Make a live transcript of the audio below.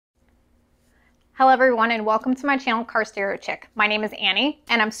Hello everyone and welcome to my channel Car Stereo Chick. My name is Annie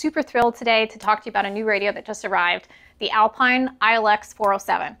and I'm super thrilled today to talk to you about a new radio that just arrived, the Alpine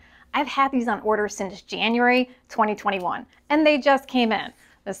iLX-407. I've had these on order since January 2021 and they just came in.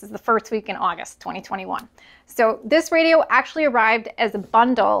 This is the first week in August 2021. So this radio actually arrived as a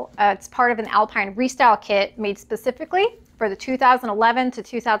bundle. It's part of an Alpine restyle kit made specifically for the 2011 to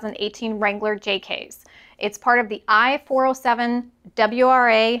 2018 Wrangler JKs. It's part of the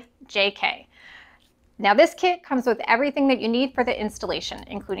i407-WRA-JK. Now this kit comes with everything that you need for the installation,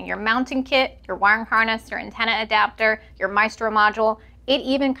 including your mounting kit, your wiring harness, your antenna adapter, your Maestro module. It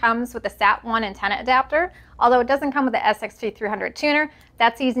even comes with a SAT1 antenna adapter, although it doesn't come with the SXT300 tuner.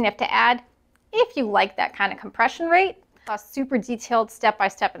 That's easy enough to add if you like that kind of compression rate, plus super detailed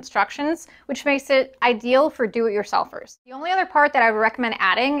step-by-step instructions, which makes it ideal for do-it-yourselfers. The only other part that I would recommend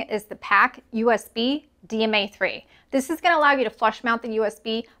adding is the PAC USB DMA3. This is going to allow you to flush mount the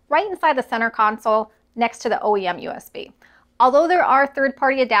USB right inside the center console next to the OEM USB. Although there are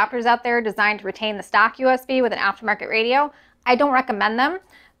third-party adapters out there designed to retain the stock USB with an aftermarket radio, I don't recommend them.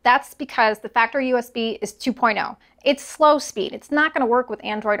 That's because the factory USB is 2.0. It's slow speed. It's not going to work with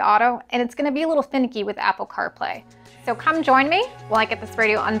Android Auto, and it's going to be a little finicky with Apple CarPlay. So come join me while I get this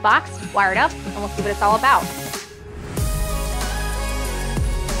radio unboxed, wired up, and we'll see what it's all about.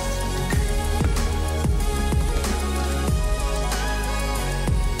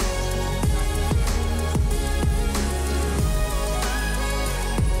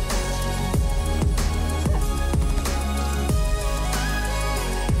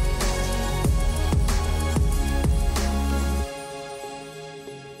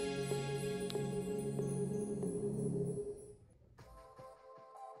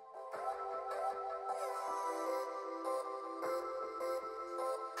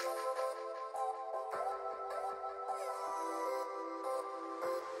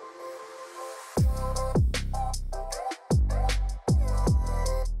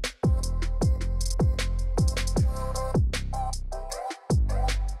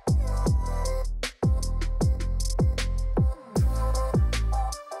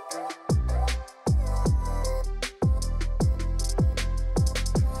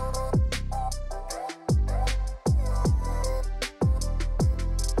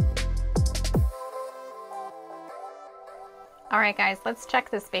 All right guys, let's check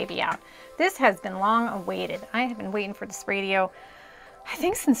this baby out. This has been long awaited. I have been waiting for this radio, I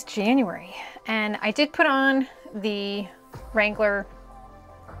think since January. And I did put on the Wrangler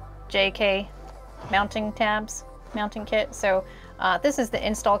JK mounting kit. So this is the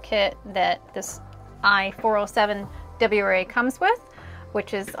install kit that this i407-WRA comes with,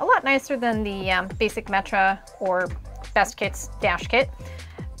 which is a lot nicer than the basic Metra or Best Kits dash kit.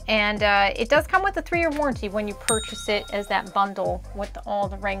 And it does come with a 3-year warranty when you purchase it as that bundle with all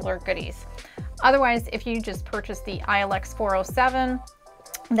the Wrangler goodies. Otherwise, if you just purchase the iLX-407,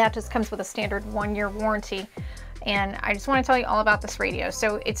 that just comes with a standard 1-year warranty. And I just want to tell you all about this radio.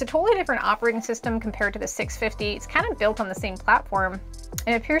 So it's a totally different operating system compared to the 650. It's kind of built on the same platform,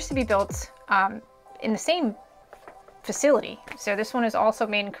 and it appears to be built in the same facility. So this one is also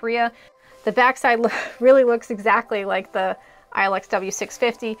made in Korea. The backside really looks exactly like the iLX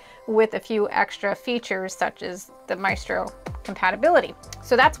W650 with a few extra features such as the Maestro compatibility.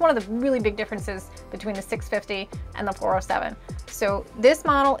 So that's one of the really big differences between the 650 and the 407. So this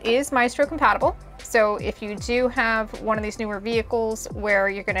model is Maestro compatible. So if you do have one of these newer vehicles where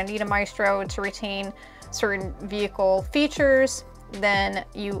you're going to need a Maestro to retain certain vehicle features, then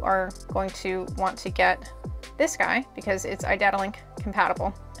you are going to want to get this guy because it's iDatalink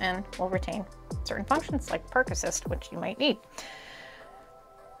compatible and will retain certain functions like park assist, which you might need.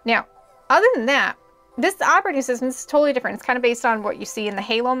 Now, other than that, this operating system is totally different. It's kind of based on what you see in the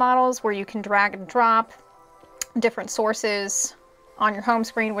Halo models where you can drag and drop different sources on your home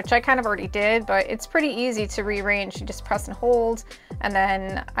screen, which I kind of already did, but it's pretty easy to rearrange. You just press and hold, and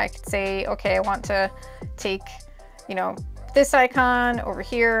then I could say, okay, I want to take, you know, this icon over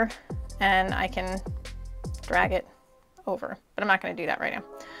here, and I can drag it over, but I'm not going to do that right now.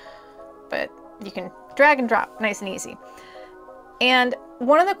 But you can drag and drop nice and easy. And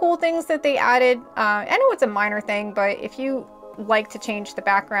one of the cool things that they added, I know it's a minor thing, but if you like to change the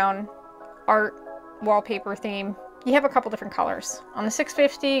background art wallpaper theme, you have a couple different colors. On the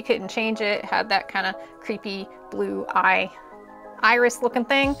 650, you couldn't change it. It had that kind of creepy blue iris looking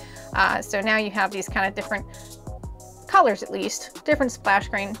thing. So now you have these kind of different colors, at least. Different splash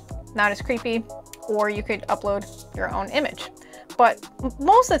screen, not as creepy. Or you could upload your own image. But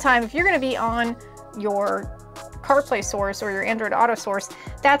most of the time, if you're going to be on your CarPlay source or your Android Auto source,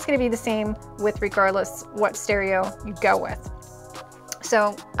 that's going to be the same with regardless what stereo you go with.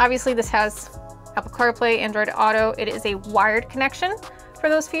 So obviously this has Apple CarPlay, Android Auto. It is a wired connection for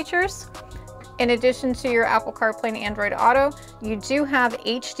those features. In addition to your Apple CarPlay and Android Auto, you do have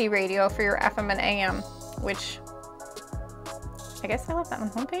HD radio for your FM and AM, which I guess I left that on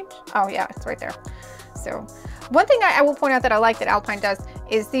the homepage. Oh yeah, it's right there. So one thing I will point out that I like that Alpine does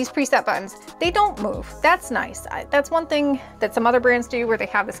is these preset buttons. They don't move. That's nice. That's one thing that some other brands do where they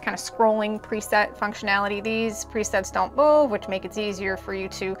have this kind of scrolling preset functionality. These presets don't move, which make it easier for you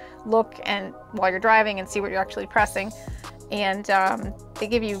to look and while you're driving and see what you're actually pressing. And they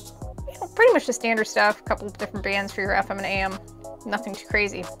give you, pretty much the standard stuff, a couple of different bands for your FM and AM, nothing too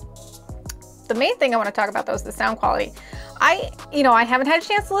crazy. The main thing I want to talk about though is the sound quality. I haven't had a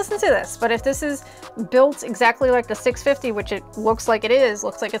chance to listen to this, but if this is built exactly like the 650, which it looks like it is,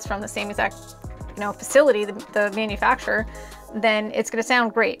 looks like it's from the same exact, facility, the manufacturer, then it's going to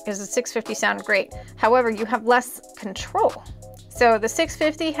sound great because the 650 sounded great. However, you have less control. So the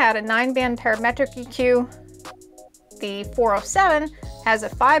 650 had a 9-band parametric EQ. The 407 has a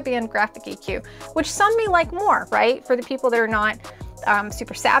 5-band graphic EQ, which some may like more, right? For the people that are not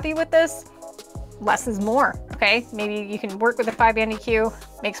super savvy with this, less is more, okay? Maybe you can work with a 5-band EQ,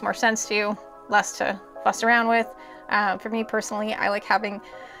 makes more sense to you, less to fuss around with. For me personally, I like having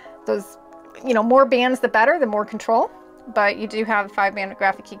those, more bands the better, the more control, but you do have a 5-band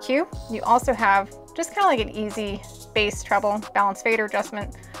graphic EQ. You also have just kind of like an easy bass, treble, balance fader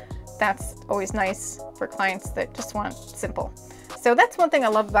adjustment. That's always nice for clients that just want simple. So that's one thing I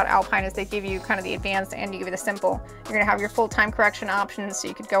love about Alpine is they give you kind of the advanced and you give you the simple. You're gonna have your full time correction options, so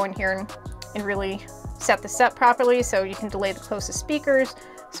you could go in here and really set this up properly, so you can delay the closest speakers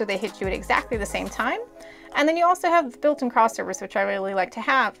so they hit you at exactly the same time. And then you also have built-in crossovers, which I really like to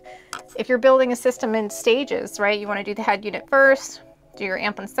have. If you're building a system in stages, right, you want to do the head unit first, do your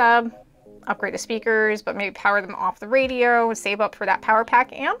amp and sub, upgrade the speakers, but maybe power them off the radio, save up for that power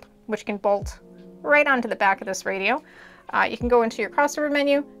pack amp, which can bolt right onto the back of this radio. You can go into your crossover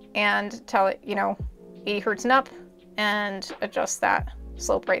menu and tell it, 80 hertz and up, and adjust that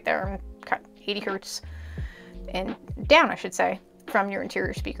slope right there and cut 80 hertz and down, I should say, from your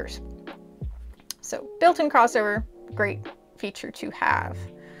interior speakers. So built-in crossover, great feature to have.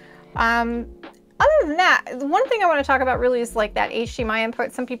 Other than that, the one thing I want to talk about really is like that HDMI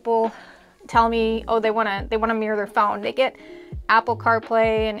input. Some people tell me, oh, they want to mirror their phone. They get Apple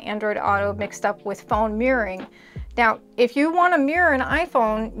CarPlay and Android Auto mixed up with phone mirroring. Now, if you want to mirror an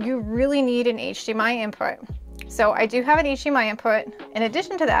iPhone, you really need an HDMI input. So I do have an HDMI input. In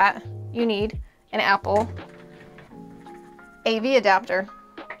addition to that, you need an Apple AV adapter,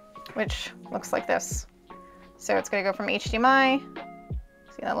 which looks like this. So it's going to go from HDMI,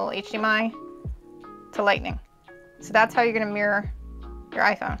 see that little HDMI, to Lightning. So that's how you're going to mirror your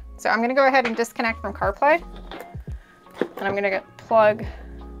iPhone. So I'm going to go ahead and disconnect from CarPlay, and I'm going to plug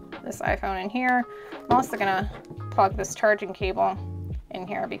this iPhone in here. I'm also going to plug this charging cable in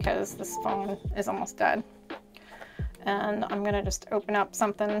here because this phone is almost dead. And I'm going to just open up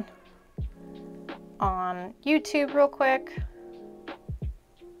something on YouTube real quick.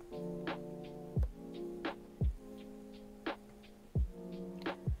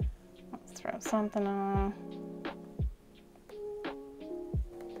 Let's throw something on.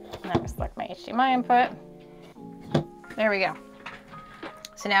 And I'm going to select my HDMI input. There we go.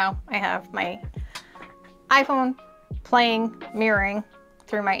 So now I have my iPhone playing, mirroring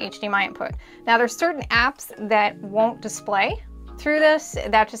through my HDMI input. Now there's certain apps that won't display through this.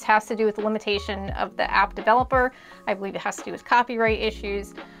 That just has to do with the limitation of the app developer. I believe it has to do with copyright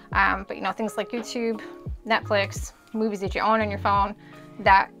issues. But things like YouTube, Netflix, movies that you own on your phone,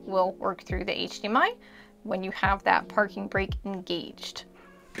 that will work through the HDMI when you have that parking brake engaged.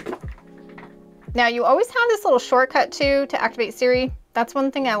 Now you always have this little shortcut too to activate Siri. That's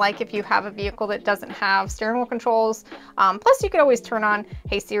one thing I like if you have a vehicle that doesn't have steering wheel controls. Plus you could always turn on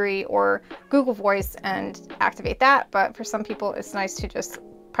Hey Siri or Google Voice and activate that. But for some people, it's nice to just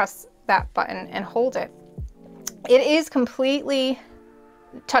press that button and hold it. It is completely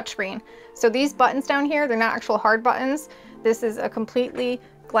touchscreen. So these buttons down here, they're not actual hard buttons. This is a completely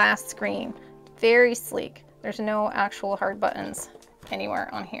glass screen. Very sleek. There's no actual hard buttons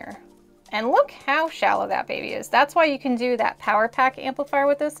anywhere on here. And look how shallow that baby is. That's why you can do that power pack amplifier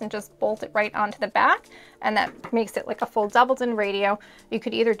with this and just bolt it right onto the back. And that makes it like a full doubled-in radio. You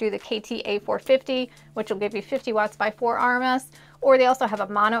could either do the KTA450, which will give you 50 watts by 4 RMS, or they also have a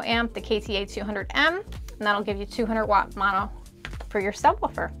mono amp, the KTA200M, and that'll give you 200 watt mono for your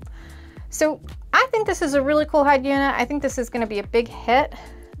subwoofer. So I think this is a really cool head unit. I think this is gonna be a big hit.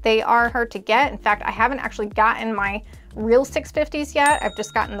 They are hard to get. In fact, I haven't actually gotten my real 650s yet. I've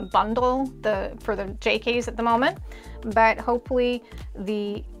just gotten the bundle for the JKs at the moment, but hopefully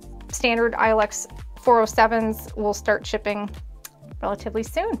the standard iLX-407s will start shipping relatively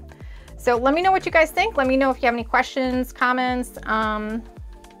soon. So let me know what you guys think. Let me know if you have any questions, comments, and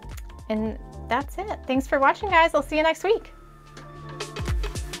that's it. Thanks for watching, guys. I'll see you next week.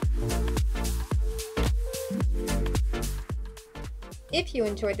 If you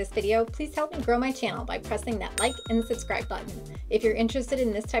enjoyed this video, please help me grow my channel by pressing that like and subscribe button. If you're interested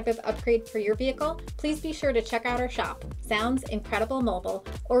in this type of upgrade for your vehicle, please be sure to check out our shop, Sounds Incredible Mobile,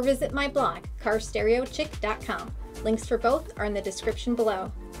 or visit my blog, carstereochick.com. Links for both are in the description below.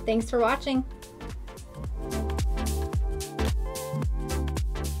 Thanks for watching.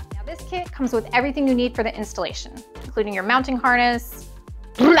 Now this kit comes with everything you need for the installation, including your mounting harness.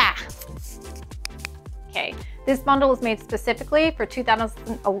 Blah! Okay. This bundle was made specifically for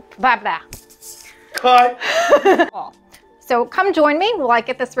 2000, oh, blah, blah. Cut. So come join me while I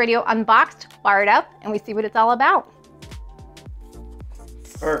get this radio unboxed, wired up, and we see what it's all about.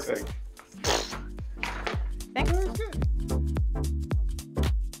 Perfect. Thanks.